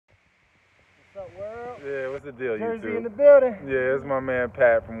up, world? Yeah, what's the deal, Jersey YouTube? in the building. Yeah, it's my man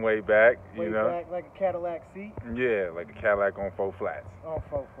Pat from way back, Way you know? back like a Cadillac seat. Yeah, like a Cadillac on 4 flats. On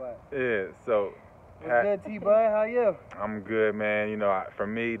 4 flats. Yeah, so What's good, T-Bud? How you? I'm good, man. You know, for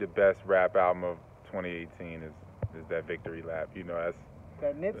me, the best rap album of 2018 is that Victory Lap. You know, that's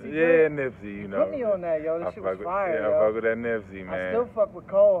that Nipsey. Yeah, Nipsey. You know, put me on that, yo. This shit was fire, yo. I fuck with that Nipsey, man. I still fuck with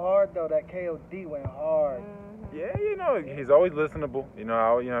Cole hard though. That KOD went hard. Yeah, you know, he's always listenable. You know,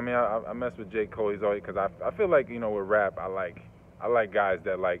 I mess with J. Cole. He's always, because I feel like, you know, with rap, I like guys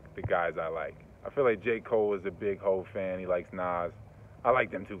that like the guys I like. I feel like J. Cole is a big Hov fan. He likes Nas. I like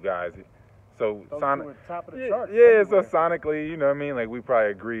them two guys. So those two are top of the charts. Yeah, so sonically, you know what I mean? Like, we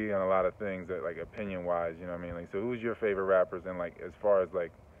probably agree on a lot of things, that, like, opinion-wise, you know what I mean? Like, so who's your favorite rappers? And, like, as far as,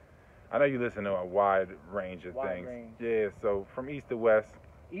 like, I know you listen to a wide range of things. Yeah, so from east to west.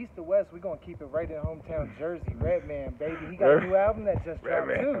 East to west, we're going to keep it right in hometown Jersey. Redman, baby. He got a new album that just dropped,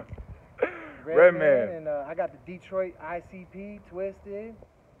 too. Redman. And I got the Detroit ICP, Twisted.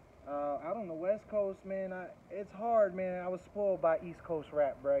 Out on the West Coast, man, it's hard, man. I was spoiled by East Coast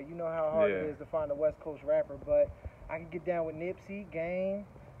rap, bro. You know how hard it is to find a West Coast rapper, but I can get down with Nipsey, Game.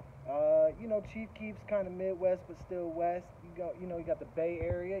 You know, Chief Keef's kind of Midwest, but still West. You got the Bay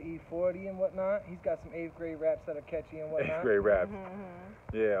Area, E40 and whatnot. He's got some 8th grade raps that are catchy and whatnot. 8th grade raps.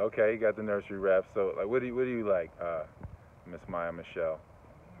 Yeah, okay, he got the nursery raps. So, like, what do you like, Miss Maya Michelle?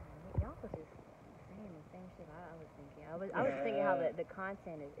 Y'all was just saying the same shit I was thinking. I was thinking how the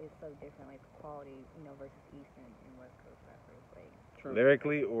content is so different, like the quality, you know, versus East and West Coast rappers. Like, true.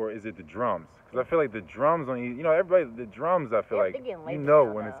 Lyrically, or is it the drums? Because I feel like the drums on, you know, everybody, the drums, I feel like, you know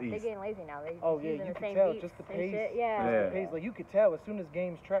now, when it's East. They're getting lazy now. Yeah, you can tell, just the pace. Yeah. The pace. Like, you could tell as soon as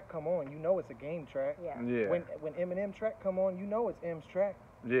Game's track come on, you know it's a Game track. Yeah. When Eminem track come on, you know it's M's track.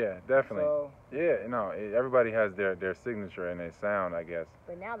 Yeah, definitely. So, yeah, no, everybody has their signature and their sound, I guess.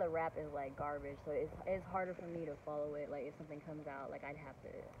 But now the rap is like garbage, so it's harder for me to follow it. Like, if something comes out, like, I'd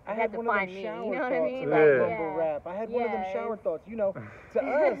have to find me. You know what I mean? About mumble rap. I had one of them shower thoughts. You know, to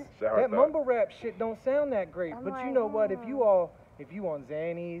us, that mumble rap shit don't sound that great. But like, you know what? If you on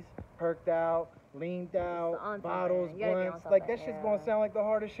Xannies, perked out, leaned out, bottles, blunts, like that shit's gonna sound like the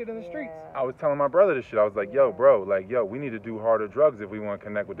hardest shit in the streets. I was telling my brother this shit. I was like, yo, bro, we need to do harder drugs if we want to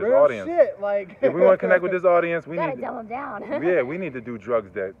connect with this audience. Shit, like if we want to connect with this audience, we need to dumb them down. Yeah, we need to do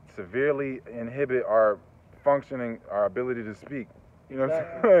drugs that severely inhibit our functioning, our ability to speak. You know what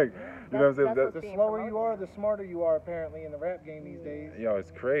I'm saying? You know what I'm saying? The slower you are, the smarter you are, apparently, in the rap game these days. Yo,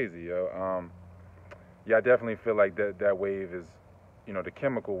 it's crazy, yo. Yeah, I definitely feel like that wave is, you know, the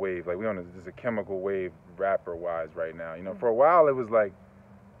chemical wave. Like, we on just a chemical wave rapper-wise right now. You know, for a while it was like,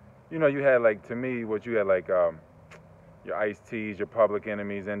 you know, you had, like, to me, what you had, like, your Ice-T's, your Public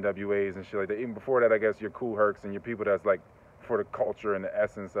Enemies, NWAs and shit like that. Even before that, I guess, your Kool Hercs and your people that's, like, for the culture and the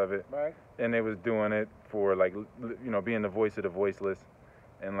essence of it. Right. And they was doing it for, like, you know, being the voice of the voiceless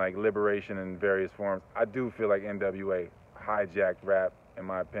and, like, liberation in various forms. I do feel like NWA hijacked rap, in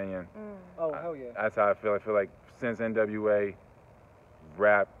my opinion. Oh, hell yeah. That's how I feel. I feel like since NWA,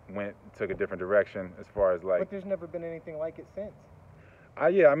 rap took a different direction as far as, like... But there's never been anything like it since.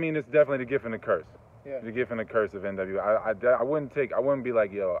 Yeah, I mean, it's definitely the gift and the curse. Yeah. The gift and the curse of NWA. I wouldn't be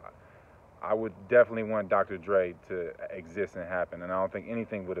like, yo, I would definitely want Dr. Dre to exist and happen, and I don't think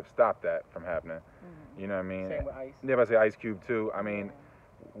anything would have stopped that from happening. You know what I mean? Same with Ice. Yeah, if I say Ice Cube too, I mean,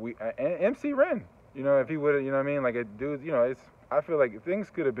 and MC Ren, you know, if he would have, you know what I mean? Like, a dude, you know, I feel like things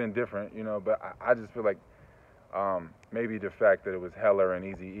could have been different, you know, but I just feel like maybe the fact that it was Heller and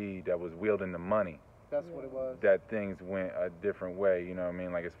Eazy-E that was wielding the money. That's what it was. That things went a different way, you know what I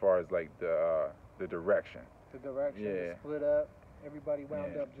mean? Like, as far as, like, the direction. The direction, the split up. Everybody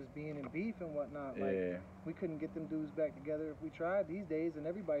wound up just being in beef and whatnot. Like, we couldn't get them dudes back together if we tried these days, and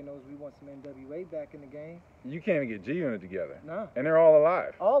everybody knows we want some NWA back in the game. You can't even get G-Unit together. No. And they're all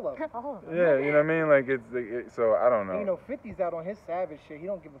alive. All of them. Yeah, you know what I mean? Like, so I don't know. And, you know, 50's out on his savage shit. He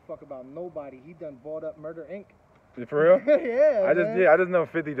don't give a fuck about nobody. He done bought up Murder Inc. For real? Yeah, I just know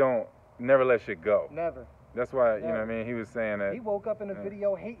 50 don't never let shit go. Never. That's why, you know what I mean? He was saying that. He woke up in a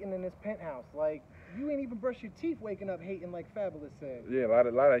video hating in his penthouse. Like, you ain't even brush your teeth waking up hating like Fabulous said. Yeah,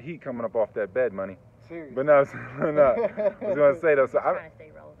 a lot of heat coming up off that bed money. Seriously. But no, I was going to say, though. So I'm trying to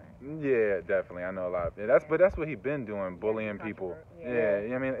stay relevant. Yeah, definitely. I know a lot of it. But that's what he been doing, bullying people. Yeah,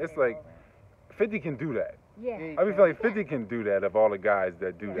 I mean, it's like 50 can do that. Yeah. I feel like 50 can do that of all the guys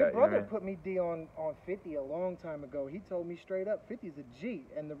that do that. Your brother you know put me D on 50 a long time ago. He told me straight up, 50's a G.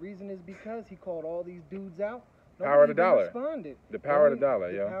 And the reason is because he called all these dudes out. Power of the dollar. Responded. The power of the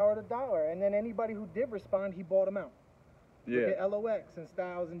dollar, yo. The power of the dollar. And then anybody who did respond, he bought them out. Yeah. Look at LOX and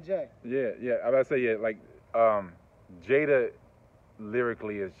Styles and Jay. Yeah. I was about to say, like, Jada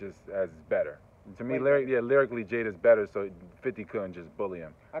lyrically is just as better. To me, Way lyrically, Jada's better, so 50 couldn't just bully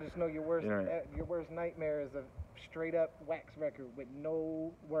him. I just know your worst You know, your worst nightmare is a straight up wax record with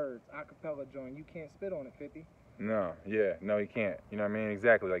no words, acapella joint. You can't spit on it, 50. No, yeah, no, he can't. You know what I mean?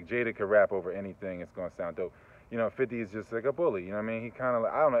 Exactly. Like Jada could rap over anything. It's gonna sound dope. 50 is just like a bully. You know what I mean? He kind of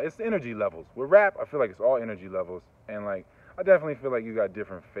like, I don't know. It's energy levels. With rap, I feel like it's all energy levels, and like I definitely feel like you got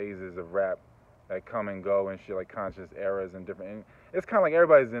different phases of rap that come and go and shit, like conscious eras and different. And it's kind of like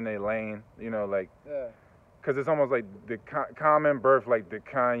everybody's in their lane. Like. Yeah. Cause it's almost like the Common birthed like the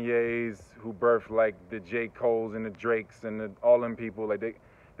Kanyes, who birthed like the J. Coles and the Drakes and all them people. Like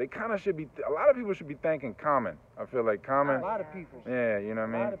they kind of should be. A lot of people should be thanking Common. I feel like Common. A lot of people. Yeah, you know what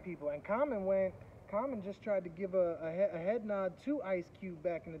I mean. A lot of people. And Common just tried to give a head nod to Ice Cube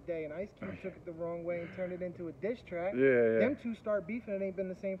back in the day, and Ice Cube took it the wrong way and turned it into a diss track. Yeah. Them two start beefing, it ain't been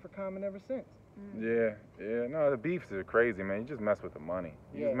the same for Common ever since. Yeah. No, the beefs are crazy, man. You just mess with the money.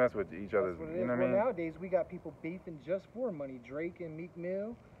 You just mess with each other's. That's what it You know is. what I mean? Nowadays we got people beefing just for money. Drake and Meek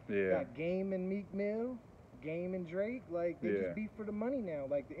Mill. Yeah. Got Game and Meek Mill. Game and Drake. Like they Yeah. just beef for the money now.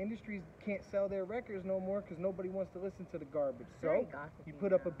 Like the industries can't sell their records no more because nobody wants to listen to the garbage. Very So gossipy you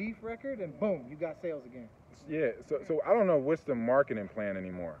put up a now. beef record and boom, you got sales again. Yeah. So I don't know what's the marketing plan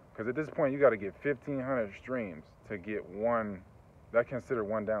anymore. Cause at this point you got to get 1,500 streams to get one. That's considered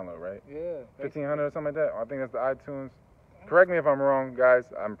one download, right? Yeah. 1,500 or something like that. I think that's the iTunes. Correct me if I'm wrong, guys.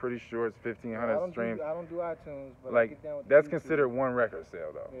 I'm pretty sure it's 1,500 streams. I don't do iTunes, but I Like get down with that's YouTube. considered one record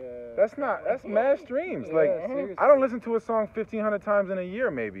sale, though. Yeah. That's mad streams. Yeah, Like seriously. I don't listen to a song 1,500 times in a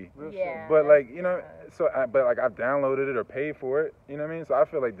year, maybe. Real Yeah. But like that's- but like I've downloaded it or paid for it. You know what I mean? So I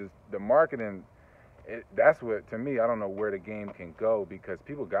feel like the marketing, that's what to me. I don't know where the game can go because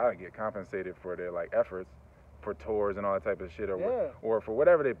people gotta get compensated for their like efforts, for tours and all that type of shit, or for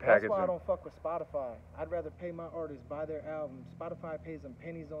whatever they package That's why I them. don't fuck with Spotify. I'd rather pay my artists buy their albums. Spotify pays them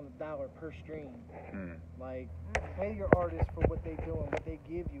pennies on the dollar per stream. Mm. Like, pay your artists for what they doing, what they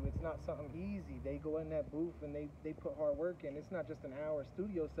give you. It's not something easy. They go in that booth and they put hard work in. It's not just an hour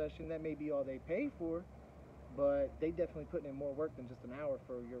studio session. That may be all they pay for, but they definitely putting in more work than just an hour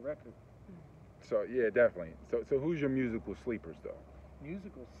for your record. So yeah, definitely. So who's your musical sleepers though?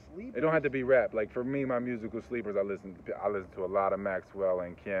 Musical sleep. It don't have to be rap. Like for me, my musical sleepers, I listen to a lot of Maxwell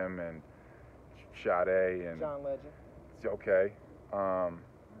and Kim and Sade and John Legend. okay.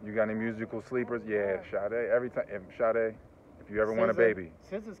 You got any musical sleepers? Yeah, Sade. Every time, Sade, if you ever want a baby.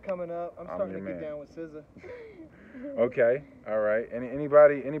 SZA's coming up. I'm starting to get down with SZA. Okay, all right.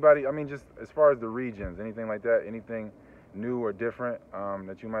 Anybody? I mean, just as far as the regions, anything like that, anything new or different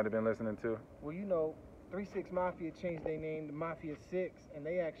that you might have been listening to? Well, 3 6 Mafia changed their name to Mafia 6, and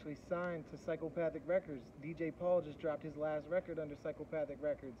they actually signed to Psychopathic Records. DJ Paul just dropped his last record under Psychopathic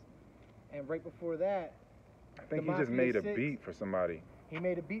Records. And right before that, I think the he just Mafia made a 6, beat for somebody. He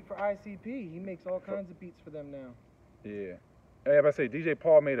made a beat for ICP. He makes all kinds of beats for them now. Yeah. Hey, if I say DJ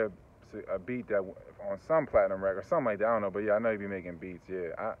Paul made a beat that on some platinum record, something like that, I don't know, but yeah, I know he be making beats,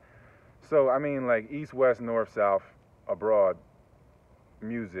 yeah. So, I mean, like East, West, North, South, abroad,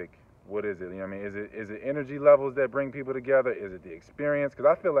 music, what is it? You know what I mean? Is it energy levels that bring people together? Is it the experience? Because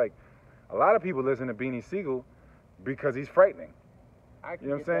I feel like a lot of people listen to Beanie Siegel because he's frightening. You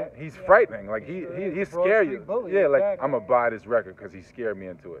know what I'm saying? He's frightening. Like he scare you. Bully, yeah, like exactly. I'm gonna buy this record because he scared me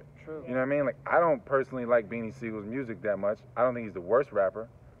into it. True. You know what I mean? Like I don't personally like Beanie Siegel's music that much. I don't think he's the worst rapper,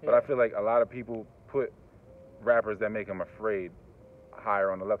 but Yeah. I feel like a lot of people put rappers that make him afraid higher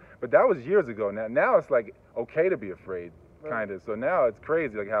on the level. But that was years ago. Now it's like okay to be afraid, kind of. So now it's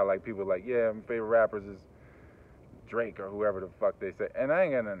crazy, like how like people like, yeah, my favorite rappers is Drake or whoever the fuck they say. And I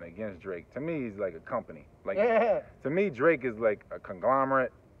ain't got nothing against Drake. To me, he's like a company. Like to me, Drake is like a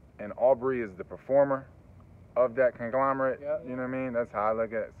conglomerate, and Aubrey is the performer of that conglomerate. Yep. You know what I mean? That's how I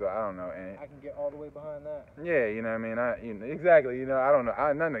look at it. So I don't know. And I can get all the way behind that. yeah, you know what I mean? Exactly. You know, I don't know.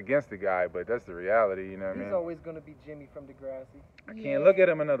 I nothing against the guy, but that's the reality. You know what I He's mean? always going to be Jimmy from Degrassi. I can't look at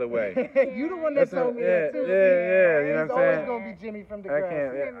him another way. You the one that Listen, told me yeah, that too. yeah, you know He's what I'm always saying? going to be Jimmy from I Degrassi.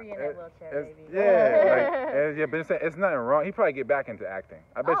 can't. Remember you in that wheelchair, baby. Yeah, but it's nothing wrong. He probably get back into acting.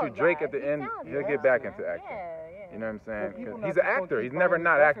 I bet Oh, you Drake yeah, at the he's end, talented, he'll yeah. get back into acting. Yeah. You know what I'm saying? Well, people 'Cause not he's just an gonna actor. keep He's never buying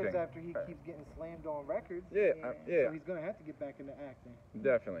not his records acting. After he keeps getting slammed on records. Yeah, yeah. So he's going to have to get back into acting.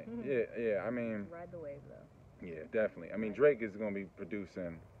 Definitely. Yeah. I mean, Ride the wave, though. yeah, definitely. I mean, Drake is gonna be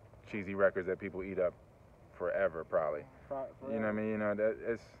producing cheesy records that people eat up forever, probably. You know what I mean? You know that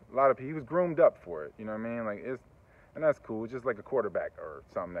it's a lot of people. He was groomed up for it. You know what I mean? Like and that's cool. It's just like a quarterback or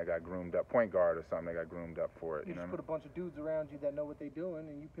something that got groomed up, point guard or something that got groomed up for it. You You know just what put a bunch of dudes around you that know what they're doing,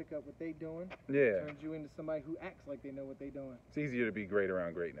 and you pick up what they're doing. I mean? Yeah. Turns you into somebody who acts like they know what they're doing. It's easier to be great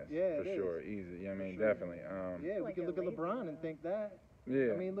around greatness. Yeah, for it sure. is. Easy. You know what I mean? For sure. Definitely. Yeah, we Like can a look at lazy LeBron one. and think that.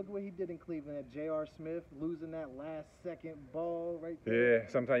 Yeah. I mean, look at what he did in Cleveland at J.R. Smith, losing that last second ball right there. Yeah,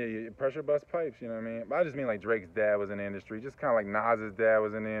 sometimes you pressure bust pipes, you know what I mean? But I just mean like Drake's dad was in the industry, just kind of like Nas's dad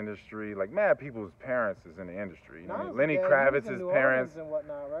was in the industry, like mad people's parents is in the industry. You know what I mean? Nas' Lenny dad, he was in Kravitz's New parents. Orleans and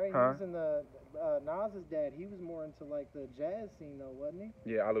whatnot, right? Huh? He was in the Nas's dad. He was more into like the jazz scene though, wasn't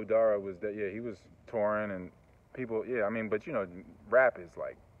he? Yeah, Aludara was that. Yeah, he was touring and people. Yeah, I mean, but you know, rap is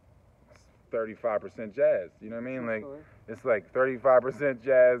like 35% jazz. You know what I mean? Like it's like 35%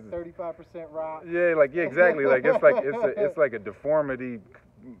 jazz, 35% rock. Yeah, like yeah, exactly. Like it's like a deformity,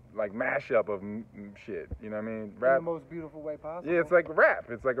 like mashup of shit. You know what I mean? Rap. In the most beautiful way possible. Yeah, it's like rap.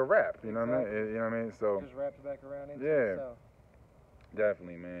 It's like a rap. You know what I Exactly. mean? You know what I mean? So Just wraps back around into Yeah. itself.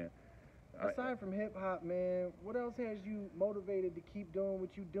 definitely, man. Aside from hip hop, man, what else has you motivated to keep doing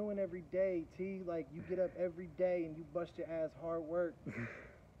what you doing every day, T? Like you get up every day and you bust your ass hard work.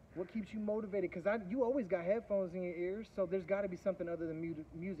 What keeps you motivated? Cause you always got headphones in your ears, so there's got to be something other than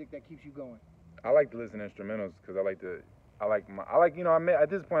music that keeps you going. I like to listen to instrumentals because you know, at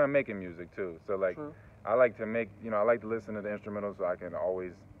this point I'm making music too. So like True. I like to make, you know, I like to listen to the instrumentals so I can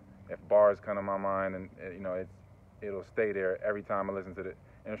always, if bars come to my mind and you know, it'll stay there every time I listen to the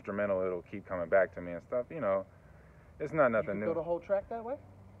instrumental, it'll keep coming back to me and stuff. You know, it's not You nothing can new. build a whole track that way.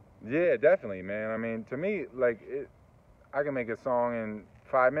 Yeah, definitely, man. I mean, to me, like I can make a song in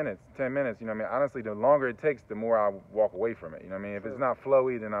 5 minutes, 10 minutes. You know what I mean? Honestly, the longer it takes, the more I walk away from it. You know what I mean? If True. it's not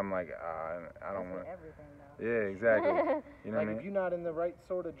flowy, then I'm like, I don't That's want. with everything though. Yeah, exactly. You know Like what I if mean? you're not in the right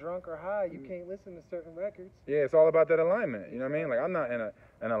sort of drunk or high, you can't listen to certain records. Yeah, it's all about that alignment. You know what I mean? Like I'm not in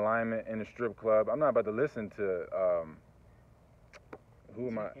an alignment in a strip club. I'm not about to listen to who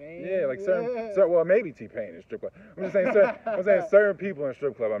am I? T-Pain, Yeah, like certain, yeah. well, maybe T-Pain in strip club. I'm just saying, I'm saying certain people in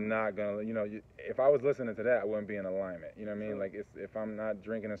strip club. I'm not gonna, you know, if I was listening to that, I wouldn't be in alignment. You know what I mean? Like if I'm not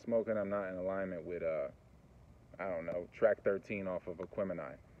drinking and smoking, I'm not in alignment with I don't know, track 13 off of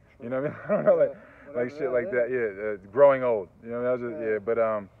Aquemini. You know what I mean? I don't know, like shit like that. Yeah, growing old. You know, that was just But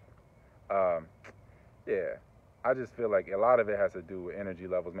yeah, I just feel like a lot of it has to do with energy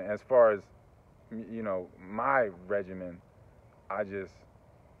levels, man. As far as you know, my regimen, I've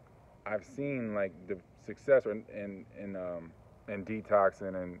seen like the success in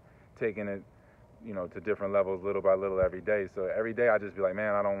detoxing and taking it, you know, to different levels little by little every day. So every day I just be like,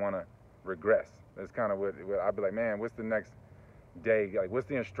 man, I don't want to regress. That's kind of what I'd be like, man, what's the next day? Like, what's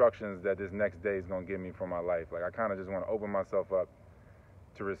the instructions that this next day is going to give me for my life? Like, I kind of just want to open myself up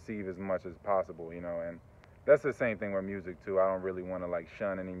to receive as much as possible, you know, and that's the same thing with music too. I don't really want to like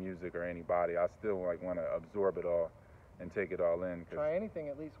shun any music or anybody. I still like want to absorb it all and take it all in. Try anything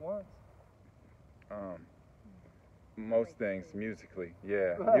at least once. Most things musically,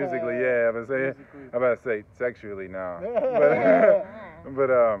 yeah. Musically, yeah. I'm about to say sexually now. But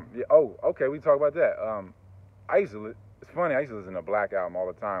yeah. Oh, okay. We talk about that. It's funny. I used to listen to Black Album all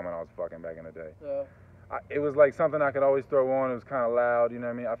the time when I was fucking back in the day. Yeah. It was like something I could always throw on. It was kind of loud. You know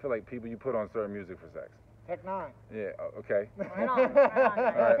what I mean? I feel like you put on certain music for sex. Tech Nine. Yeah. Okay. Right on. All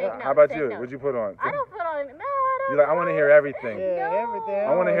right. How about you? What'd you put on? I don't put on. No, I don't. You like? I want to hear everything. Yeah, No. everything.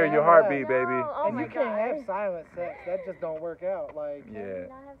 I want to hear your heartbeat, baby. Oh And my you can't God. have silent sex. That just don't work out. Like, Yeah.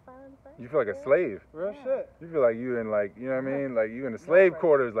 Can I have silent sex? You feel like a slave. real Yeah. shit. You feel like you in like, you know what I mean? Like you in the slave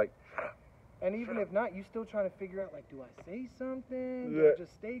quarters, like. And even if not, you still trying to figure out, like, do I say something? Do Yeah. I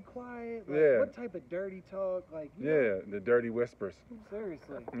just stay quiet? Like, Yeah. what type of dirty talk? Like, you Yeah, the dirty whispers. know,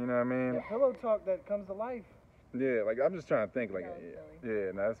 seriously. You know what I mean? The pillow talk that comes to life. Yeah, like I'm just trying to think, like, That was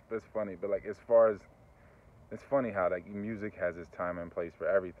yeah, no, that's funny. But like, as far as, it's funny how like music has its time and place for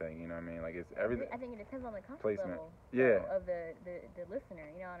everything. You know what I mean? Like it's everything. I think it depends on the comfort Placement. level Yeah. of the listener,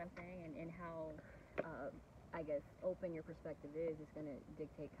 you know what I'm saying? And how, I guess, open your perspective is going to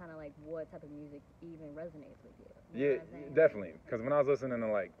dictate kind of like what type of music even resonates with you. You know Yeah, what I'm saying? definitely. Because when I was listening to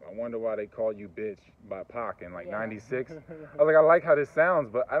like, I Wonder Why They Call You Bitch by Pac in like Yeah. '96, I was like, I like how this sounds,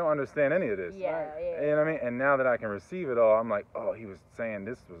 but I don't understand any of this. Yeah, yeah. You know what I mean? And now that I can receive it all, I'm like, oh, he was saying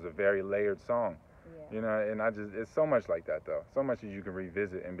this was a very layered song. Yeah. You know, and it's so much like that though. So much as you can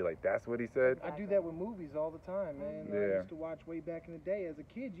revisit and be like, that's what he said. I do that with movies all the time, man. I Yeah. used to watch way back in the day. As a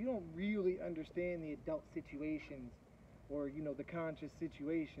kid, you don't really understand the adult situations or, you know, the conscious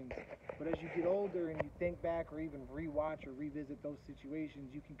situations. But as you get older and you think back or even rewatch or revisit those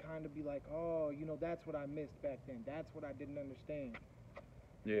situations, you can kind of be like, oh, you know, that's what I missed back then. That's what I didn't understand.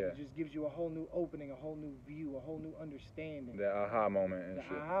 Yeah. It just gives you a whole new opening, a whole new view, a whole new understanding. The aha moment and The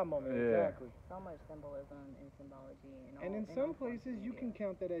shit. aha moment, Yeah. exactly. So much symbolism and symbology and all. And in all some sorts places, of you can media.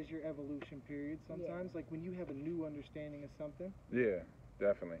 count that as your evolution period. Sometimes, like when you have a new understanding of something. Yeah,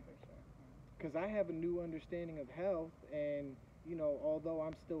 definitely. For sure. Because I have a new understanding of health, and you know, although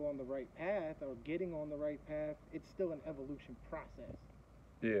I'm still on the right path or getting on the right path, it's still an evolution process.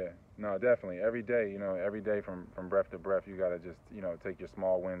 Yeah, no, definitely. Every day, every day from breath to breath, you gotta just, take your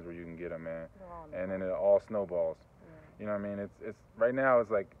small wins where you can get them, man. And then it all snowballs. Yeah. You know what I mean? It's right now.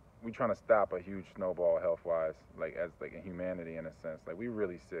 It's like we trying to stop a huge snowball health wise, like as like in humanity in a sense. Like we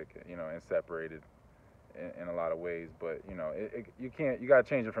really sick, and separated in a lot of ways. But you can't. You gotta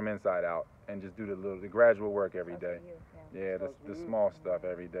change it from inside out and just do the gradual work every day. Yeah, the small stuff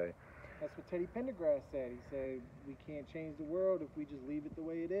every day. That's what Teddy Pendergrass said. He said we can't change the world if we just leave it the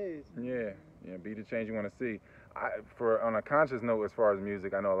way it is. Yeah, be the change you want to see. On a conscious note, as far as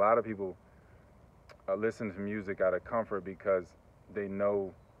music, I know a lot of people listen to music out of comfort because they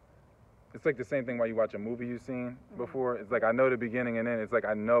know. It's like the same thing while you watch a movie you've seen before. It's like I know the beginning and end. It's like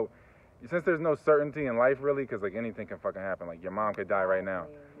I know, since there's no certainty in life really, because like anything can fucking happen. Like your mom could die right now.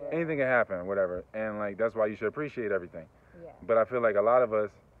 Anything can happen, whatever. And like that's why you should appreciate everything. Yeah. But I feel like a lot of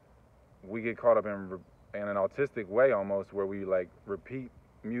us, we get caught up in an autistic way almost, where we like repeat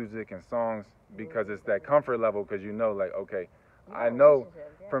music and songs because it's that comfort level. Because like, okay, I know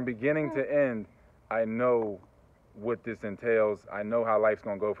from beginning to end, I know what this entails. I know how life's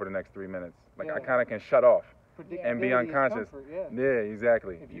gonna go for the next 3 minutes. Like I kind of can shut off and be unconscious. Comfort, yeah,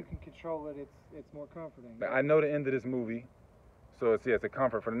 exactly. If you can control it, it's more comforting. Like, I know the end of this movie, so it's a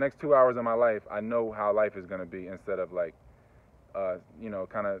comfort for the next 2 hours of my life. I know how life is gonna be instead of like,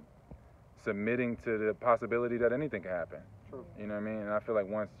 kind of submitting to the possibility that anything can happen. True. You know what I mean? And I feel like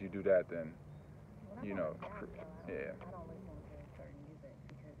once you do that, then, I don't listen to certain music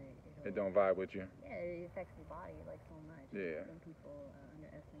because it don't vibe with you. Yeah, it affects the body like so much. Yeah. And people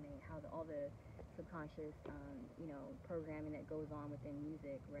underestimate how all the subconscious, programming that goes on within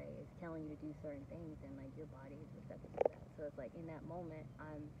music, right? It's telling you to do certain things, and like your body is receptive to that. So it's like in that moment,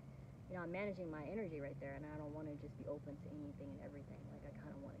 I'm managing my energy right there, and I don't want to just be open to anything and everything. Like I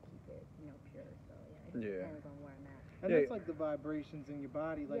kind of want to keep it, pure. So it depends on where I'm at. And that's like the vibrations in your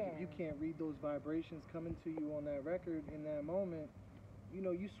body. Like if you can't read those vibrations coming to you on that record in that moment,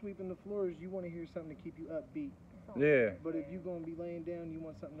 you sweeping the floors, you want to hear something to keep you upbeat. Yeah. But if you're gonna be laying down, you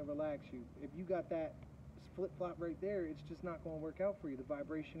want something to relax you. If you got that flip-flop right there, it's just not going to work out for you. The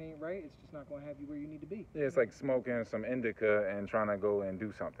vibration ain't right. It's just not going to have you where you need to be. Yeah, it's like smoking some indica and trying to go and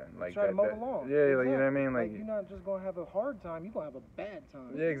do something. Like try to mow along. Yeah, exactly. like, you know what I mean? Like you're not just going to have a hard time. You're going to have a bad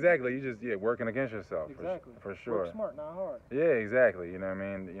time. Yeah, exactly. You just, working against yourself. Exactly. For sure. Work smart, not hard. Yeah, exactly. You know what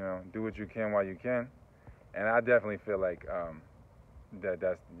I mean? Do what you can while you can. And I definitely feel like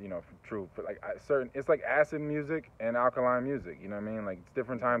that's true. Like it's like acid music and alkaline music. You know what I mean? Like it's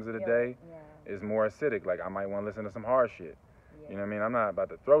different times of the day. Is more acidic. Like I might want to listen to some hard shit. You know what I mean? I'm not about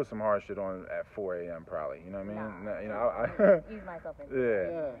to throw some hard shit on at 4 a.m. probably. You know what I mean? I ease myself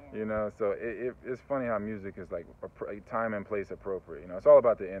into So it's funny how music is like time and place appropriate. It's all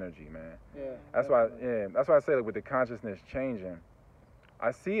about the energy, man. Yeah. That's why I say like with the consciousness changing,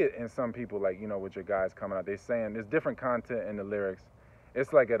 I see it in some people like with your guys coming out. They saying there's different content in the lyrics.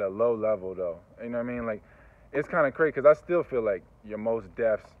 It's like at a low level though. You know what I mean? Like it's kind of crazy because I still feel like your Mos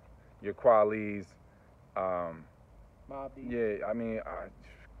Defs, your Quali's, yeah, I mean,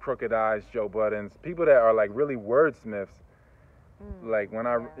 Crooked Eyes, Joe Buttons, people that are like really wordsmiths. Like when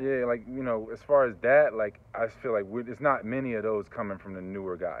as far as that, like I feel like it's not many of those coming from the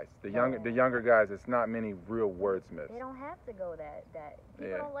newer guys. The younger guys, it's not many real wordsmiths. They don't have to go that.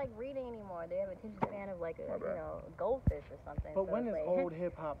 People don't like reading anymore. They have an attention span of like a goldfish or something. But so when is like, old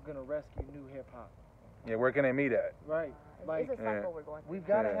hip hop gonna rescue new hip hop? Yeah, where can they meet at? Right. Like it's a cycle we're going through.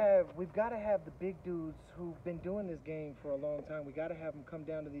 We've gotta have the big dudes who've been doing this game for a long time. We gotta have them come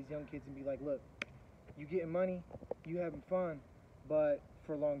down to these young kids and be like, look, you getting money, you having fun, but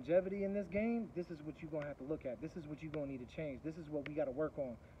for longevity in this game, this is what you're gonna have to look at. This is what you're gonna need to change. This is what we gotta work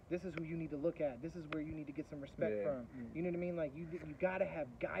on. This is who you need to look at. This is where you need to get some respect from. You know what I mean? Like you gotta have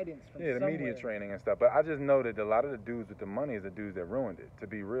guidance from somewhere. The media training and stuff. But I just know that a lot of the dudes with the money is the dudes that ruined it. To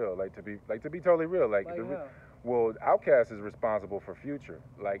be real, to be totally real, well, Outkast is responsible for Future.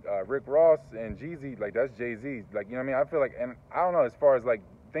 Like Rick Ross and Jeezy, like that's Jay-Z. Like you know what I mean? I feel like, and I don't know, as far as like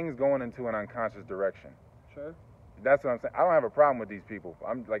things going into an unconscious direction. Sure. That's what I'm saying. I don't have a problem with these people.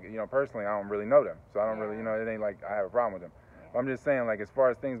 I'm like, personally, I don't really know them, so I don't really, it ain't like I have a problem with them. I'm just saying, like, as far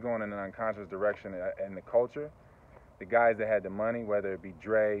as things going in an unconscious direction and the culture, the guys that had the money, whether it be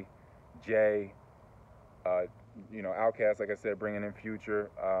Dre, Jay, Outkast, like I said, bringing in Future.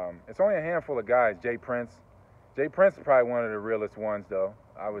 It's only a handful of guys. Jay Prince is probably one of the realest ones, though.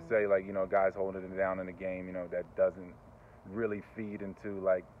 I would say, like, guys holding it down in the game, that doesn't really feed into,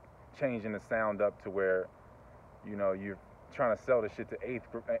 like, changing the sound up to where, you're trying to sell the shit to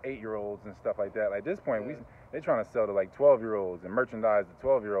 8-year-olds and stuff like that. Like, at this point, they're trying to sell to, like, 12-year-olds and merchandise to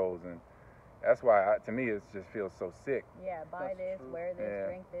 12-year-olds. And, That's why, to me, it just feels so sick. Yeah, buy That's this, true. wear this, Yeah.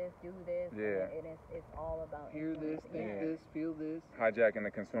 drink this, do this. Yeah. And it's all about Hear this, influence. think Yeah. this, feel this. Hijacking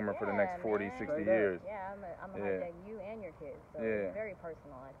the consumer for the next Yeah, 40, man. 60 Straight up. years. Yeah, I'm a Yeah. hijack you and your kids. So Yeah. it's very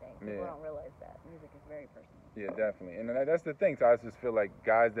personal, I think. People Yeah. don't realize that. Music is very personal. Yeah, definitely. And that's the thing. So I just feel like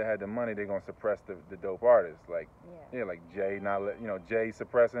guys that had the money, they're gonna suppress the dope artists. Like, Yeah. yeah, like Jay Jay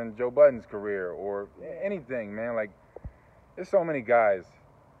suppressing Joe Budden's career or anything, man. Like, there's so many guys,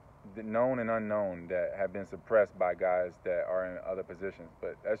 known and unknown, that have been suppressed by guys that are in other positions.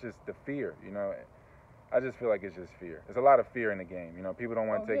 But that's just the fear, you know. I just feel like it's just fear. There's a lot of fear in the game. You know, people don't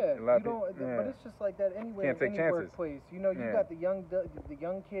want to take yeah, a lot of you don't, people. but it's just like that anywhere. Can't take any chances. workplace. You know, you Yeah. got the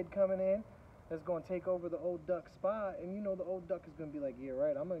young kid coming in that's going to take over the old duck spot, and you know the old duck is going to be like, yeah,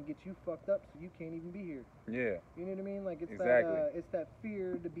 right, I'm going to get you fucked up so you can't even be here. Yeah. You know what I mean? Like it's Exactly. it's that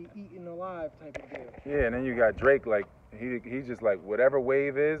fear to be eaten alive type of deal. Yeah, and then you got Drake. Like he's just like, whatever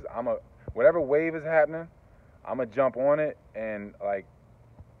wave is, whatever wave is happening, I'ma jump on it and like.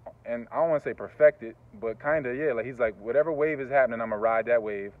 And I don't want to say perfect it, but kind of, yeah. Like, he's like, whatever wave is happening, I'm going to ride that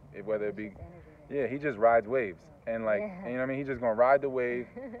wave, whether it be, It's just energy there. yeah, he just rides waves. And, like, Yeah. and you know what I mean? He's just going to ride the wave,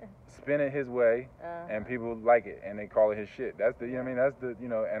 spin it his way, and people like it, and they call it his shit. That's the, you know what I mean? That's the, you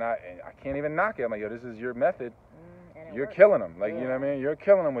know, and I can't even knock it. I'm like, yo, this is your method. And it You're works. killing them. Like, you Yeah. know what I mean? You're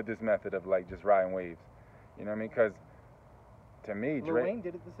killing them with this method of, like, just riding waves. You know what I mean? Because, to me, Lil Drake, Wayne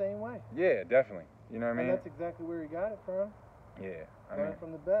did it the same way. yeah, definitely. You know what I And mean? that's exactly where he got it from. Yeah. I Learned mean,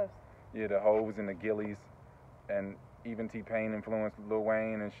 from the best. yeah, the Hoes and the Gillies, and even T-Pain influenced Lil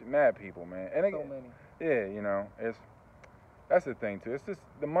Wayne and shit, mad people, man. And So many. yeah, you know, that's the thing too. It's just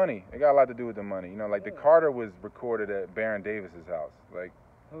the money. It got a lot to do with the money. You know, like the Yeah. Carter was recorded at Baron Davis's house. Like,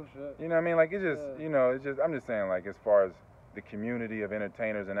 Oh shit. you know what I mean? Like, it's just, Yeah. you know, it's just, I'm just saying, like, as far as the community of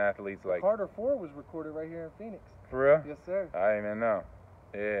entertainers and athletes, like, Carter 4 was recorded right here in Phoenix. for real? Yes, sir. I didn't even know.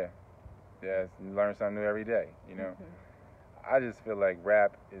 Yeah. Yeah, you learn something new every day, you know? I just feel like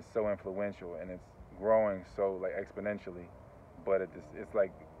rap is so influential and it's growing so, like, exponentially. But it's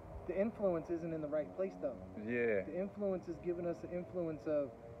like, The influence isn't in the right place though. yeah. The influence is giving us the influence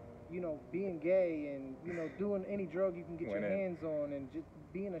of, you know, being gay and, you know, doing any drug you can get your Winning. hands on and just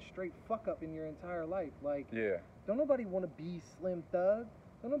being a straight fuck up in your entire life. Like, Yeah. don't nobody want to be Slim Thug.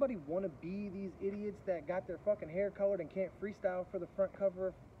 Don't nobody want to be these idiots that got their fucking hair colored and can't freestyle for the front cover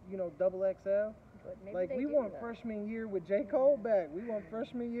of, you know, XXL. But maybe Like, they we do, want though. freshman year with J. Cole back. We want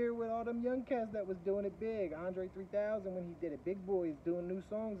freshman year with all them young cats that was doing it big. Andre 3000 when he did it. Big Boys doing new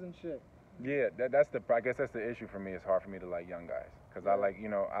songs and shit. Yeah, I guess that's the issue for me. It's hard for me to like young guys. Because I Yeah. like, you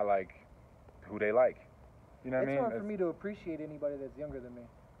know, I like who they like. You know what I It's mean? hard for me to appreciate anybody that's younger than me.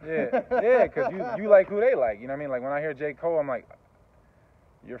 Yeah, yeah, because you like who they like. You know what I mean? Like, when I hear J. Cole, I'm like,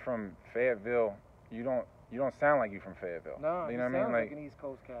 you're from Fayetteville. You don't sound like you from Fayetteville. Nah, you he know what I sounds mean? like an East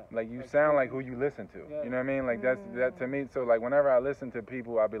Coast cat. Like you Like, sound like straight. who you listen to. Yeah. You know what I mean? Like that to me. So like whenever I listen to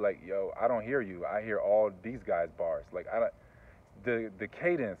people, I'll be like, yo, I don't hear you. I hear all these guys' bars. Like I don't. The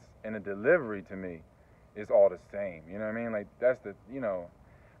cadence and the delivery to me is all the same. You know what I mean? Like that's the, you know,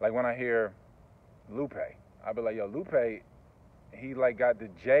 like when I hear Lupe, I'll be like, yo, Lupe, he like got the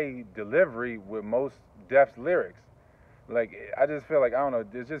J delivery with most Def's lyrics. Like I just feel like, I don't know,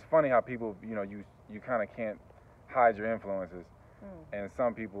 it's just funny how people, you know, you kind of can't hide your influences. And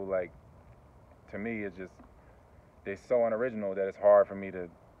some people, like, to me, it's just, they're so unoriginal that it's hard for me to,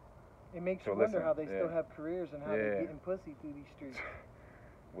 It makes So you wonder listen, how they still yeah. have careers and how Yeah. they're getting pussy through these streets.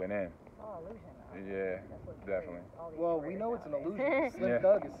 win in. It's all illusion, though. Yeah, That's what's definitely. crazy, all these Well, we careers know it's an nowadays. illusion. Slim Yeah.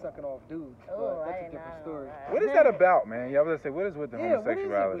 Thug is sucking off dudes, Oh, but I that's a did different not story. know that. What is that about, man? Yeah, I was gonna say, what is with the Yeah, what is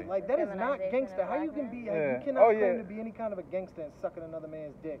it? homosexuality? Like, that is not Feminization gangster. of How you black can be? men? Yeah. You cannot Oh, claim yeah. to be any kind of a gangster and sucking another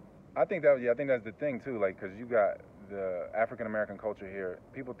man's dick. I think that's the thing too, like, cause you got the African American culture here.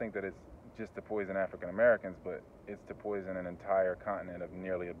 People think that it's just to poison African Americans, but it's to poison an entire continent of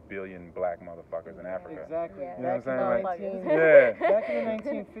nearly 1 billion black motherfuckers in Africa. Exactly. Yeah. You know what I'm Back saying? in Like, the yeah. Back in the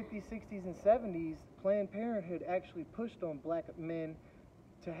 1950s, 60s, and 70s, Planned Parenthood actually pushed on black men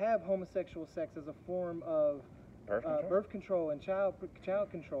to have homosexual sex as a form of Birth control? and child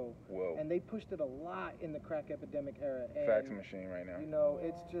control. Whoa. And they pushed it a lot in the crack epidemic era. And, Fax machine right now. you know,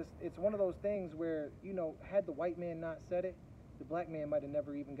 it's one of those things where, you know, had the white man not said it, the black man might have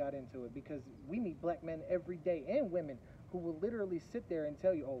never even got into it, because we meet black men every day and women who will literally sit there and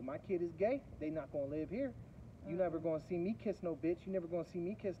tell you, oh, my kid is gay, they not gonna live here. You never gonna see me kiss no bitch, you never gonna see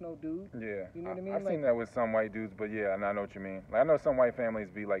me kiss no dude. Yeah, You know what I mean? I've Like- seen that with some white dudes, but yeah, and I know what you mean. Like, I know some white families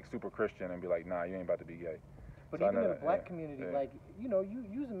be like super Christian and be like, nah, you ain't about to be gay. But So I even know in the that, black yeah, community, yeah. like, you know,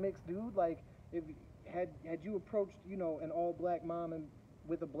 you's a mixed dude. Like, if had you approached, you know, an all black mom and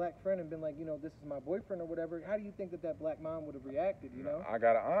with a black friend and been like, you know, this is my boyfriend or whatever, how do you think that that black mom would have reacted, you know? I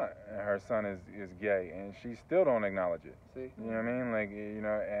got an aunt, and her son is gay, and she still don't acknowledge it. See? You know what I mean? Like, you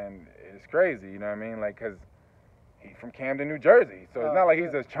know, and it's crazy, you know what I mean? Like, because he's from Camden, New Jersey, so it's not like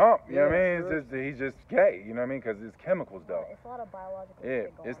he's a chump, you know what I mean? Sure. It's just, he's just gay, you know what I mean? Because it's chemicals, though. It's a lot of biological Yeah,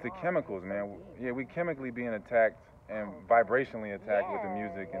 shit going it's the on. chemicals, It's man. so deep. Yeah, we chemically being attacked and vibrationally attacked with the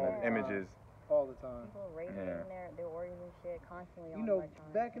music and the Yeah. images. All the time. People radiating their organs and shit constantly You on know,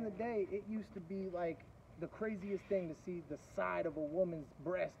 electronics. back in the day, it used to be like the craziest thing to see the side of a woman's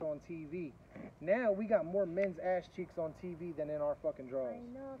breast on TV. Now we got more men's ass cheeks on TV than in our fucking drawers.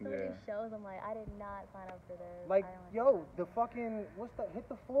 I know, some of these shows, I'm like, I did not sign up for this. Like, I don't yo, understand. the fucking, what's the, Hit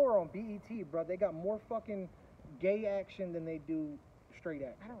the Floor on BET, bro. They got more fucking gay action than they do straight I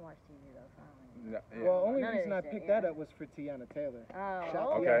action. don't watch TV though, so I don't know. Yeah, yeah. Well, only None of reason this I shit, picked yeah. that up was for Tiana Taylor. Oh, Shout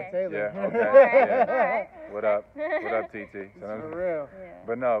out okay. Tiana Taylor. Yeah, okay. Alright, Yeah. alright. What up? What up, TT? So For that's- real. Yeah.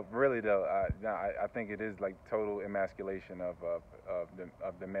 But no, really though, I think it is like total emasculation of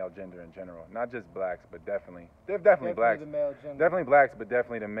the male gender in general. Not just blacks, but definitely blacks. the male gender. Definitely blacks, but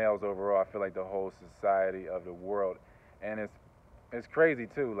definitely the males overall. I feel like the whole society of the world, and it's crazy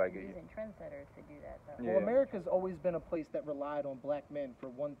too. Like, You're using trendsetters to do that though. Yeah. Well, America's always been a place that relied on black men for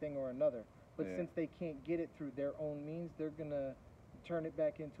one thing or another. But Yeah. since they can't get it through their own means, they're gonna turn it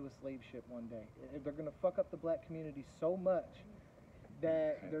back into a slave ship one day. They're gonna fuck up the black community so much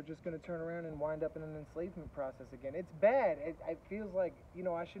that they're just gonna turn around and wind up in an enslavement process again. It's bad. It feels like, you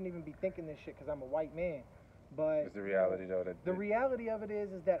know, I shouldn't even be thinking this shit because I'm a white man. But it's the reality though. the reality of it is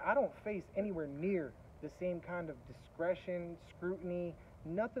that I don't face anywhere near the same kind of discretion, scrutiny,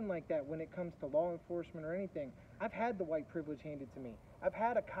 nothing like that when it comes to law enforcement or anything. I've had the white privilege handed to me. I've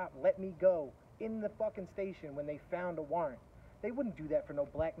had a cop let me go in the fucking station when they found a warrant. They wouldn't do that for no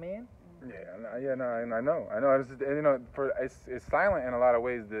black man. Yeah, no, I know. It's just, you know, it's silent in a lot of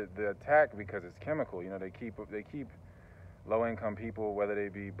ways. The attack because it's chemical. You know, they keep low-income people, whether they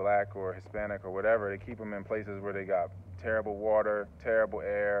be black or Hispanic or whatever, they keep them in places where they got terrible water, terrible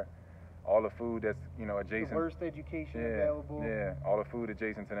air, all the food that's, you know, adjacent. The worst education available. Yeah, all the food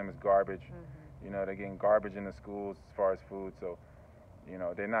adjacent to them is garbage. Mm-hmm. You know, they're getting garbage in the schools as far as food, so, you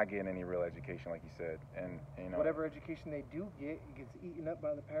know, they're not getting any real education, like you said. And, you know, Whatever education they do get, it gets eaten up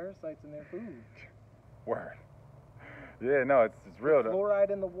by the parasites in their food. Word. Yeah, no, it's real. The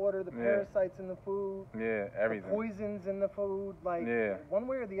fluoride in the water, the parasites in the food. Yeah, everything. The poisons in the food. Like, one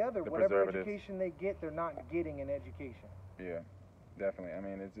way or the other, The whatever preservatives. education they get, they're not getting in education. Yeah, definitely. I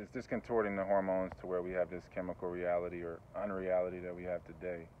mean, it's just contorting the hormones to where we have this chemical reality or unreality that we have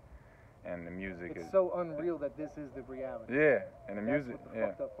today. And the music It's is so unreal that this is the reality. Yeah, and the That's music, what the yeah,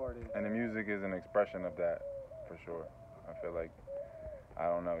 fucked up part is. and the music is an expression of that, for sure. I feel like, I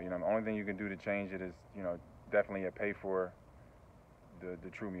don't know, you know, the only thing you can do to change it is, you know, definitely pay for the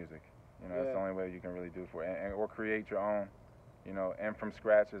true music. You know, that's the only way you can really do for it, or create your own, you know, and from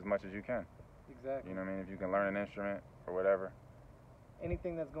scratch as much as you can. Exactly. You know what I mean? If you can learn an instrument or whatever.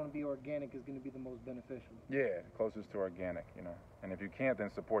 Anything that's going to be organic is going to be the most beneficial. Yeah, closest to organic, you know. And if you can't, then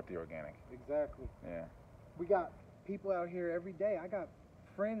support the organic. Exactly. Yeah. We got people out here every day. I got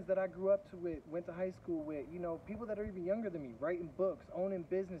friends that I grew up with, went to high school with, you know, people that are even younger than me, writing books, owning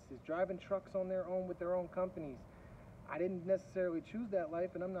businesses, driving trucks on their own with their own companies. I didn't necessarily choose that life,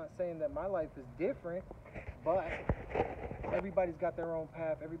 and I'm not saying that my life is different, but everybody's got their own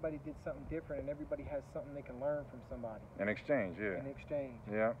path. Everybody did something different, and everybody has something they can learn from somebody. In exchange, yeah. In exchange.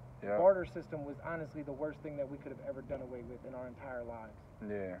 Yeah, yeah. Barter system was honestly the worst thing that we could have ever done away with in our entire lives.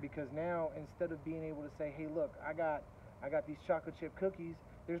 Yeah. Because now, instead of being able to say, hey, look, I got these chocolate chip cookies.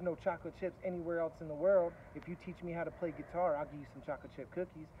 There's no chocolate chips anywhere else in the world. If you teach me how to play guitar, I'll give you some chocolate chip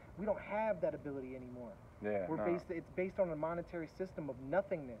cookies. We don't have that ability anymore. Yeah. It's based on a monetary system of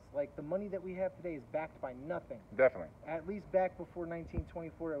nothingness. Like, the money that we have today is backed by nothing. Definitely. At least back before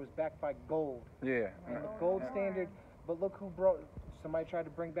 1924, it was backed by gold. Yeah. And the gold standard, but look who somebody tried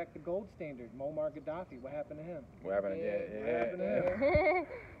to bring back the gold standard. Muammar Gaddafi. What happened to him? What happened? Yeah. Yeah. What happened to Yeah. him?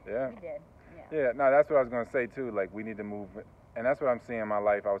 Yeah. We did. Yeah. Yeah, no, that's what I was gonna say too. Like, we need to move, and that's what I'm seeing in my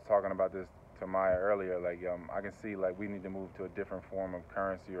life. I was talking about this to Maya earlier. Like, I can see like we need to move to a different form of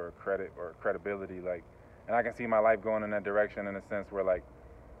currency or credit or credibility. Like, and I can see my life going in that direction in a sense where, like,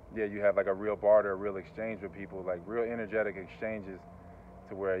 yeah, you have like a real barter, a real exchange with people, like real energetic exchanges,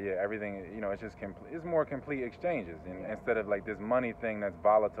 to where everything, it's just it's more complete exchanges, and instead of like this money thing that's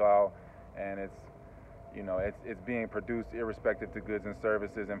volatile, and it's being produced irrespective to goods and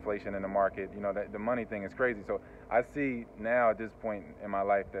services, inflation in the market. That the money thing is crazy. So I see now at this point in my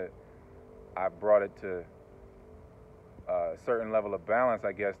life that I've brought it to a certain level of balance,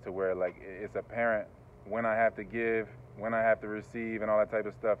 I guess, to where like it's apparent when I have to give, when I have to receive, and all that type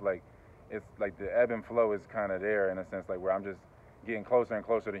of stuff. Like, it's like the ebb and flow is kind of there in a sense, like where I'm just getting closer and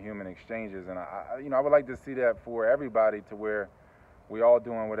closer to human exchanges, and I would like to see that for everybody, to where we all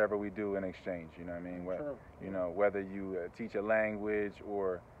doing whatever we do in exchange. You know what I mean? Whether you teach a language,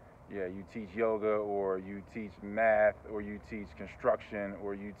 or you teach yoga, or you teach math, or you teach construction,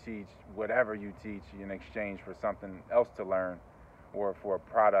 or you teach whatever you teach in exchange for something else to learn, or for a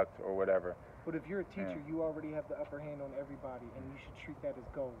product or whatever. But if you're a teacher, you already have the upper hand on everybody, and you should treat that as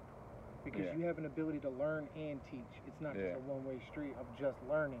gold. Because you have an ability to learn and teach. It's not just a one-way street of just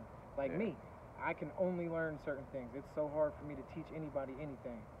learning. Like me, I can only learn certain things. It's so hard for me to teach anybody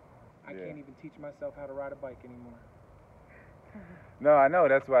anything. I can't even teach myself how to ride a bike anymore. No, I know.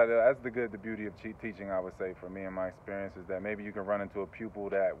 That's why that's the beauty of teaching, I would say, for me and my experience, is that maybe you can run into a pupil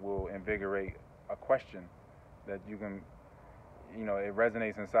that will invigorate a question that you can, it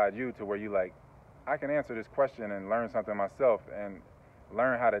resonates inside you, to where you like, I can answer this question and learn something myself, and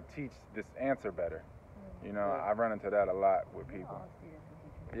learn how to teach this answer better. I run into that a lot with people.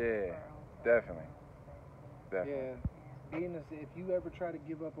 Yeah, definitely. Yeah. If you ever try to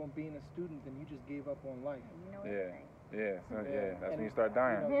give up on being a student, then you just gave up on life. That's when you start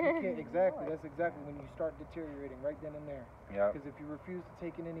dying. You can't, exactly. That's exactly when you start deteriorating, right then and there. Yeah. Because if you refuse to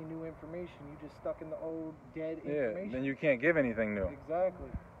take in any new information, you're just stuck in the old, dead information. Then you can't give anything new.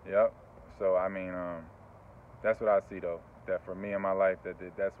 Exactly. Yep. So I mean, that's what I see though. That for me in my life,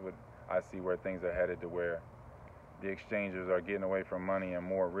 that's what I see where things are headed, to where the exchanges are getting away from money and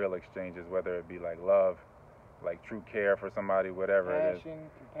more real exchanges, whether it be like love, like true care for somebody, whatever it is.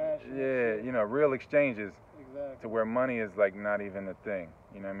 Compassion. Yeah, real exchanges. Exactly. To where money is like not even a thing.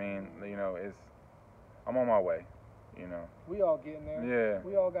 You know what I mean? I'm on my way. We all getting there. Yeah.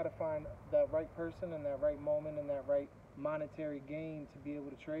 We all got to find that right person and that right moment and that right monetary gain to be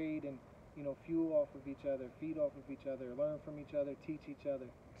able to trade and, fuel off of each other, feed off of each other, learn from each other, teach each other.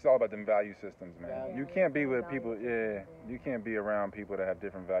 It's all about them value systems, man. Yeah, you can't be with people, you can't be around people that have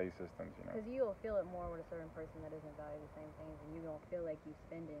different value systems, Because you'll feel it more with a certain person that doesn't value the same things, and you don't feel like you're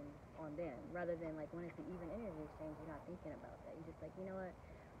spending on them. Rather than like when it's an even energy exchange, you're not thinking about that. You're just like, you know what,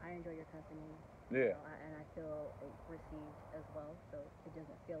 I enjoy your company. Yeah. And I feel received as well, so it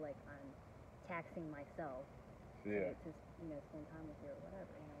doesn't feel like I'm taxing myself to spend time with you or whatever,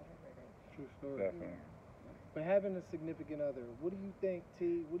 whatever it is. True story. Definitely. But having a significant other, what do you think,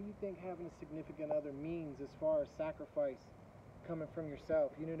 T? What do you think having a significant other means as far as sacrifice coming from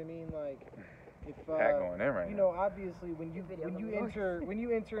yourself? You know what I mean? Like, if Pat going in right now. Obviously when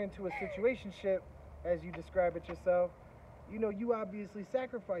you enter into a situationship, as you describe it yourself, you obviously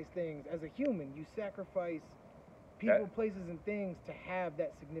sacrifice things as a human. You sacrifice people, places, and things to have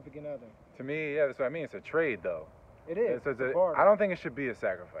that significant other. To me, that's what I mean. It's a trade, though. It is. I don't think it should be a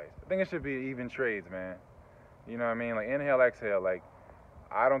sacrifice. I think it should be even trades, man. You know what I mean? Like, inhale, exhale. Like,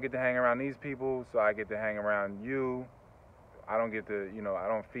 I don't get to hang around these people, so I get to hang around you. I don't get to, I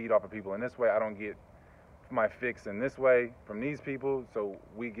don't feed off of people in this way. I don't get my fix in this way from these people. So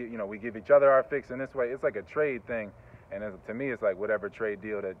we get, we give each other our fix in this way. It's like a trade thing. And to me, it's like whatever trade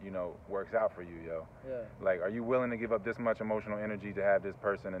deal that, works out for you, yo. Yeah. Like, are you willing to give up this much emotional energy to have this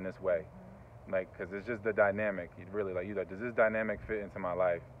person in this way? Like, because it's just the dynamic. You really, like, does this dynamic fit into my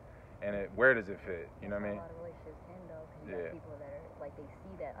life? And where does it fit? You know what I mean? A lot of relationships end though, because you got people that are like, they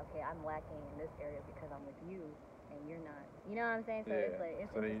see that, okay, I'm lacking in this area because I'm with you and you're not. You know what I'm saying? So it's like,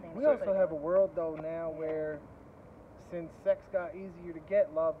 it's interesting. We also have a world though now where, since sex got easier to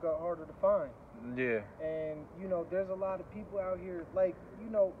get, love got harder to find. Yeah. And, there's a lot of people out here, like,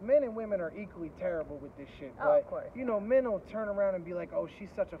 men and women are equally terrible with this shit. Oh, but, of course. Men will turn around and be like, oh, she's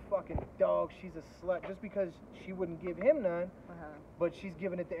such a fucking dog, she's a slut, just because she wouldn't give him none, but she's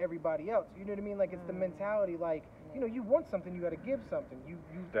giving it to everybody else. You know what I mean? Like, it's the mentality, like, you want something, you gotta give something.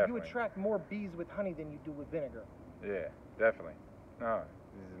 You attract more bees with honey than you do with vinegar. Yeah, definitely. No,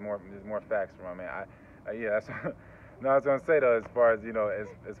 there's more facts from my man. That's no, I was gonna say though,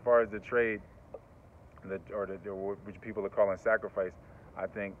 as far as the trade, which people are calling sacrifice, I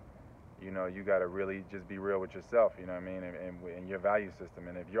think, you gotta really just be real with yourself. You know what I mean, and your value system.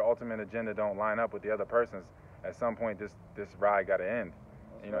 And if your ultimate agenda don't line up with the other person's, at some point this ride gotta end.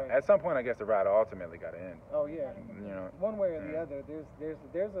 At some point I guess the ride ultimately gotta end. Oh yeah. One way or the other.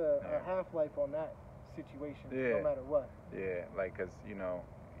 There's a half-life on that situation. No matter what. Yeah, like, cause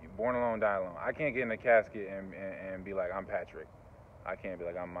born alone, die alone. I can't get in a casket and be like, I'm Patrick. I can't be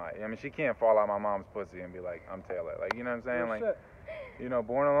like, I'm Maya. I mean, she can't fall out my mom's pussy and be like, I'm Taylor. Like, you know what I'm saying? Like,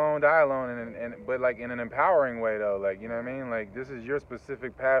 born alone, die alone, but like in an empowering way though. Like, you know what I mean? Like, this is your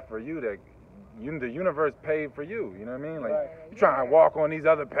specific path for you that the universe paid for you. You know what I mean? Like Right. you trying to walk on these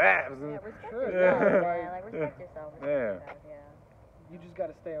other paths. Yeah, And, respect Sure. yourself, Yeah. man. Like, respect yourself. Respect Yeah. yourself, yeah. You just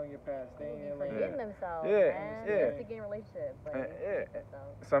gotta stay on your path, stay in People your be lane. forgetting themselves, Yeah, man. yeah. Just to get in relationships. Like, Yeah. respect yourself.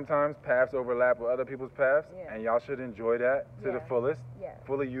 Sometimes paths overlap with other people's paths, Yeah. and y'all should enjoy that to the Yeah. fullest. Yeah.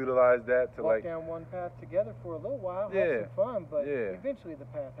 Fully utilize that to Walk like, down one path together for a little while, Yeah. have some fun, but Yeah. eventually the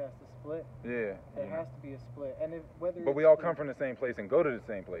path has to split. yeah. There has to be a split, and if whether But we it's all come from the same place and go to the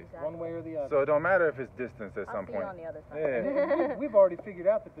same place. one way or the other. So it don't matter if it's distance at I'll some see point. you on the other side. Yeah. We've already figured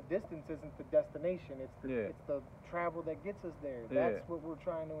out that the distance isn't the destination. Yeah. It's the travel that gets us there. Yeah. That's what we're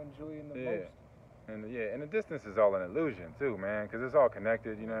trying to enjoy in the Yeah. most. And the distance is all an illusion too, man, because it's all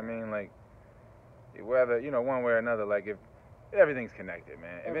connected. You know what I mean? Like whether one way or another, like if everything's connected,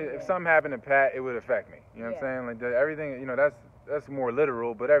 man. If Everything. something happened to Pat, it would affect me. You know what I'm Yeah. saying? Like everything, that's more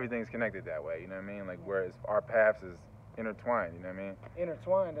literal, but everything's connected that way. You know what I mean? Like whereas our paths is intertwined. You know what I mean?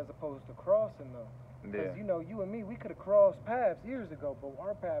 Intertwined as opposed to crossing, though. Yeah. Because you and me, we could have crossed paths years ago, but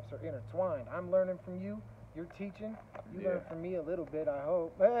our paths are intertwined. I'm learning from you. You're teaching. You Yeah. learn from me a little bit, I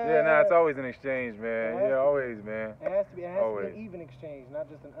hope. Yeah, nah, it's always an exchange, man. It has Yeah, to be. always, man. It has to be. It has to Always. be an even exchange, not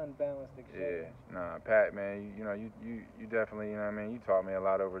just an unbalanced exchange. Yeah, nah, Pat, man, you definitely, you know what I mean, you taught me a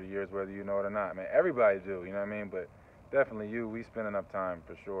lot over the years, whether you know it or not, man. Everybody do, you know what I mean, but definitely we spend enough time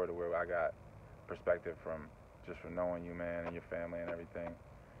for sure to where I got perspective from knowing you, man, and your family and everything,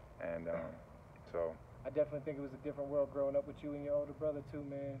 and so. I definitely think it was a different world growing up with you and your older brother too,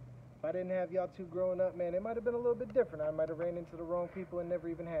 man. If I didn't have y'all two growing up, man, it might have been a little bit different. I might have ran into the wrong people and never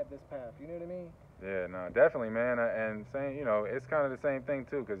even had this path. You know what I mean? Yeah, no, definitely, man. And saying, it's kind of the same thing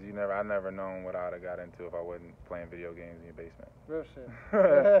too, because I never known what I'd have got into if I wasn't playing video games in your basement. Real shit. You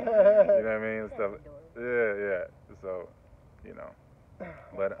know what I mean? That's Stuff. adorable. Yeah. So,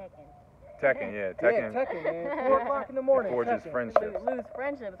 but Tekken. Tekken, Yeah, Tekken. Tekken, man. 4 o'clock in the morning. Forges Tekken. friendships. Lose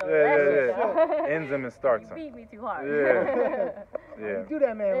friendships over Yeah, that yeah, shit, yeah. Ends them and starts You them. beat me too hard. Yeah. Yeah. You do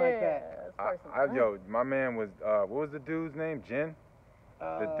that man like that. Yeah, that's personal. My man was, what was the dude's name? Jin? The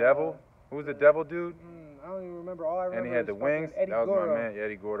Uh, devil? Who was the devil dude? I don't even remember. All I remember And he had is the fucking wings. Eddie That was Gordo. my man.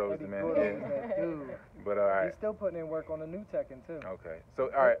 Eddie Gordo was Eddie the man. Gordo Yeah. was that dude. But all right. He's still putting in work on the new Tekken too. Okay. So,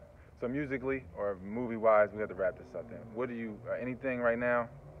 all right. So musically or movie-wise, we have to wrap this up then. What do you, anything right now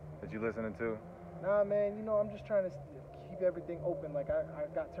that you listening to? Nah, man. I'm just trying to keep everything open. Like I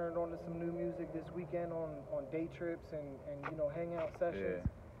got turned on to some new music this weekend on day trips and hangout sessions.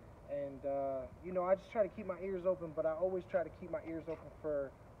 And I just try to keep my ears open, but I always try to keep my ears open for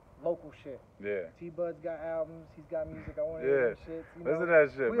local shit. Yeah. T-Bud's got albums, he's got music. I want to Yeah. hear that shit. Listen to that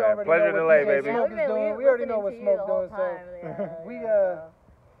shit, we man. already Pleasure know to what lay, DJ baby. Smoke is doing. We already know what listening to you Smoke the whole doing. time, We yeah.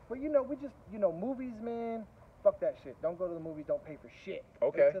 but we just movies, man. Fuck that shit. Don't go to the movies. Don't pay for shit.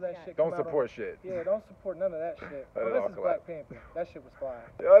 Okay. Wait till that shit Don't come out support shit. Yeah, don't support none of that shit. Let it Unless all it's collapse. Black Panther. That shit was fly.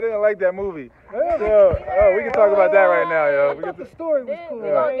 Yo, I didn't like that movie. Really? Yo, we can talk about that right now, yo. I thought the story was cool. We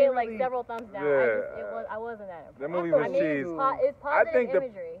Yeah. all I get ain't like really- several thumbs down. Yeah. I wasn't that impressed. That movie I was thought I mean, cheese. it's positive think the-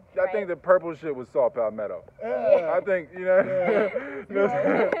 imagery. I think the purple shit was Saul Palmetto. Yeah. I think, Yeah.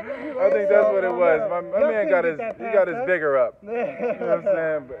 I think that's what it was. My Y'all man couldn't got get his, that he past got his us. vigor up. You know what I'm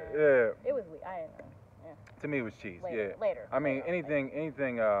saying? But yeah, It was weird. I didn't know. to me it was cheese. Later. Yeah. Later. I mean, later.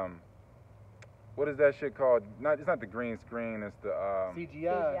 anything. What is that shit called? It's not the green screen. It's the CGI. the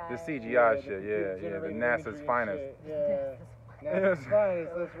Yeah, CGI the shit. computer Yeah, the generated NASA's imagery and finest. shit. Yeah. NASA's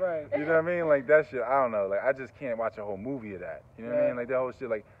finest. That's right. You know what I mean? Like that shit. I don't know. Like I just can't watch a whole movie of that. You know what I Yeah. mean? Like that whole shit.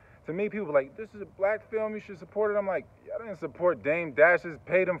 Like to me, people are like, this is a black film. You should support it. I'm like, I didn't support Dame Dash's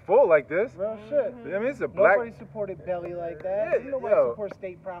Paid in Full like this. Real shit. I mean, it's a black. Nobody supported Belly like that. Yeah, Nobody yo. supports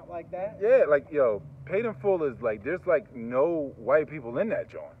State Prop like that. Yeah, like yo, Paid in Full is like there's like no white people in that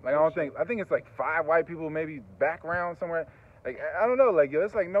joint. Like I think it's like 5 white people, maybe background somewhere. Like I don't know, like yo,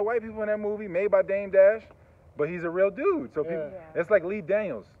 it's like no white people in that movie made by Dame Dash, but he's a real dude. So people, Yeah. it's like Lee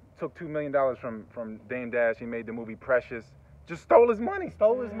Daniels took $2 million from Dame Dash. He made the movie Precious. Just stole his money.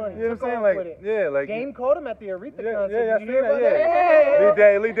 Stole his money. You know what took I'm saying? off like with it. yeah, like Game caught him at the Aretha yeah, concert. yeah, I Did seen you hear that. about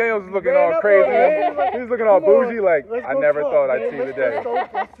Yeah. Lee Daniels was looking Ran all up crazy. on him. He was like, He was looking all "Come on, bougie. Like let's I go never talk, thought man. I'd see the Let's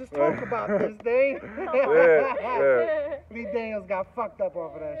day. just talk about this, Dame. Yeah. Lee Daniels got fucked up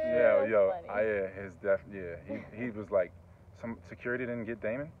off of that shit. Yeah, That's yo, funny. he was like, some security didn't get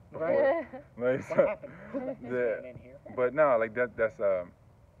Damon before. Right. Like, What so- happened? Who let this Yeah. man in here? but no, like that's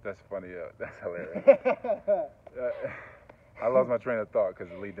funny. That's hilarious. I lost my train of thought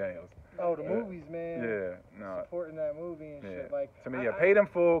because of Lee Daniels. Oh, the movies, man. Yeah, no, Supporting that movie and yeah. shit. Like To me, yeah, Paid in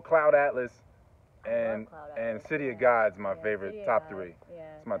Full, Cloud Atlas, and Cloud and Atlas, City of yeah. God's my Yeah, favorite, City of top God. 3. Yeah,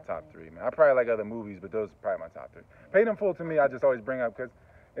 It's my top definitely. 3, man. I probably like other movies, but those are probably my top 3. Paid in Full to me, I just always bring up because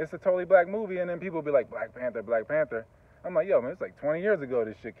it's a totally black movie, and then people be like, Black Panther, Black Panther. I'm like, yo, man, it's like 20 years ago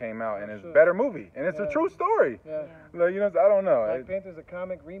this shit came out, and it's a Sure. better movie, and it's a Yeah. true story. Yeah. Like, you know, I don't know. Black Panther's a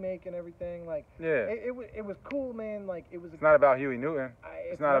comic remake and everything. Like, Yeah. it was cool, man. Like, it was. It's not about Huey Newton.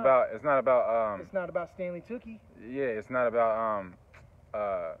 It's not about. It's not about Stanley Tucci. Yeah, it's not about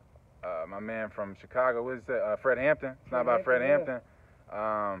my man from Chicago. What is that? Fred Hampton. It's not about Fred Hampton.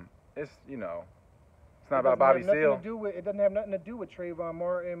 It's, you know, it's not about Bobby Seale. It doesn't have nothing to do with Trayvon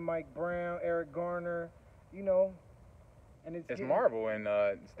Martin, Mike Brown, Eric Garner. You know, and it's Marvel and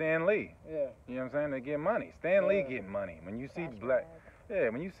Stan Lee. Yeah. You know what I'm saying? They get money. Stan Lee Yeah. getting money. When you see Cash grab.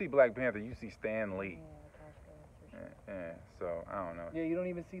 when you see Black Panther, you see Stan Lee. Yeah, cash grabs for sure. Yeah. So I don't know. Yeah, you don't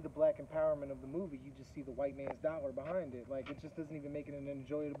even see the black empowerment of the movie. You just see the white man's dollar behind it. Like, it just doesn't even make it an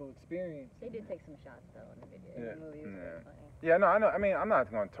enjoyable experience. They did take some shots though in the video. Yeah. The movie was really funny. Yeah, no, I know. I mean, I'm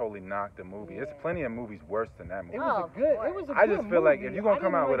not gonna totally knock the movie. There's Yeah. plenty of movies worse than that movie. It was Oh, a of good. course. It was a I good just feel like if movie. you're gonna I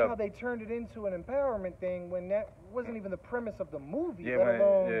come didn't out with like a- how they turned it into an empowerment thing when that wasn't even the premise of the movie, Yeah, let when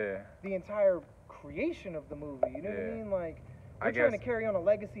alone the entire creation of the movie. You know what I Yeah. mean? Like, I we're trying to guess- carry on a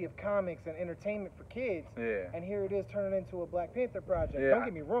legacy of comics and entertainment for kids, Yeah. and here it is turning into a Black Panther project. Yeah, Don't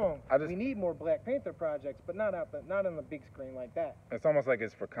get me wrong. I just- We need more Black Panther projects, but not on the big screen like that. It's almost like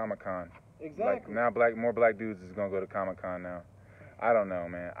it's for Comic-Con. Like Exactly. now, more black dudes is gonna go to Comic-Con now. I don't know,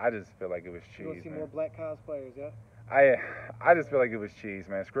 man. I just feel like it was You want to cheese, see man. more black cosplayers, yeah? I just feel like it was cheese,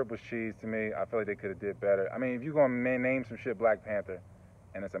 man. Script was cheese to me. I feel like they could have did better. I mean, if you're gonna name some shit Black Panther,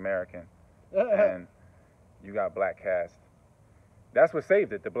 and it's American, and you got black cast, that's what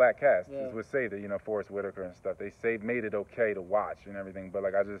saved it. The black cast Yeah. is what saved it. You know, Forrest Whitaker and stuff. They made it okay to watch and everything. But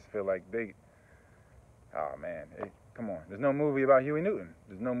like, I just feel like oh man, come on. There's no movie about Huey Newton.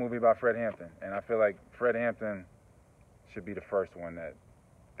 There's no movie about Fred Hampton, and I feel like Fred Hampton should be the first one that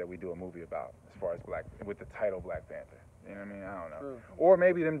we do a movie about, as far as with the title Black Panther. You know what I mean? I don't know. True. Or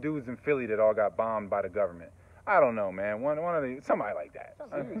maybe them dudes in Philly that all got bombed by the government. I don't know, man. One of somebody like that.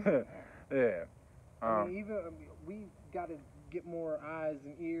 Seriously. Yeah. I mean, we got to get more eyes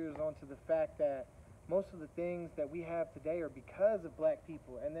and ears onto the fact that most of the things that we have today are because of black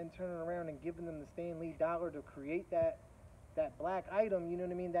people, and then turning around and giving them the Stan Lee dollar to create that black item, you know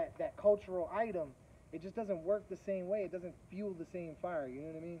what I mean, that cultural item, it just doesn't work the same way. It doesn't fuel the same fire, you know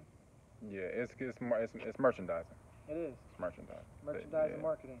what I mean? Yeah, it's merchandising. It is. It's merchandising. Merchandise and Yeah.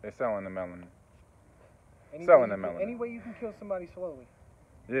 marketing. They're selling the melanin. Any melanin. way you can kill somebody slowly.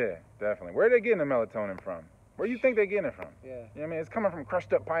 Yeah, definitely. Where are they getting the melatonin from? Where you think they're getting it from? Yeah. You know what I mean? It's coming from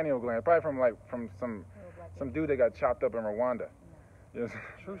crushed up pineal glands. Probably from some dude that got chopped up in Rwanda. Yes.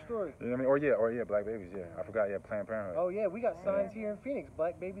 True story. You know what I mean? Or yeah, black babies. Yeah, I forgot. Yeah, Planned Parenthood. Oh yeah, we got signs here in Phoenix.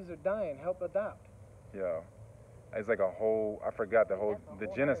 Black babies are dying. Help adopt. Yo, it's like a whole. I forgot the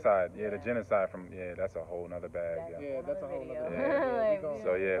genocide. Yeah, the genocide from. Yeah, that's a whole nother bag. Yeah, that's a whole nother video. bag. Like,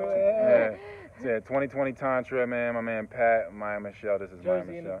 So yeah, 2020 time trip, man. My man Pat, Maya Michelle. This is Maya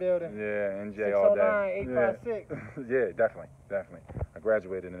Jersey in Michelle. the building. Yeah, NJ all day. 609-856. Yeah, definitely. I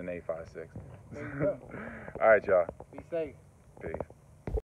graduated in an 856. There you go. All right, y'all. Be safe. Peace.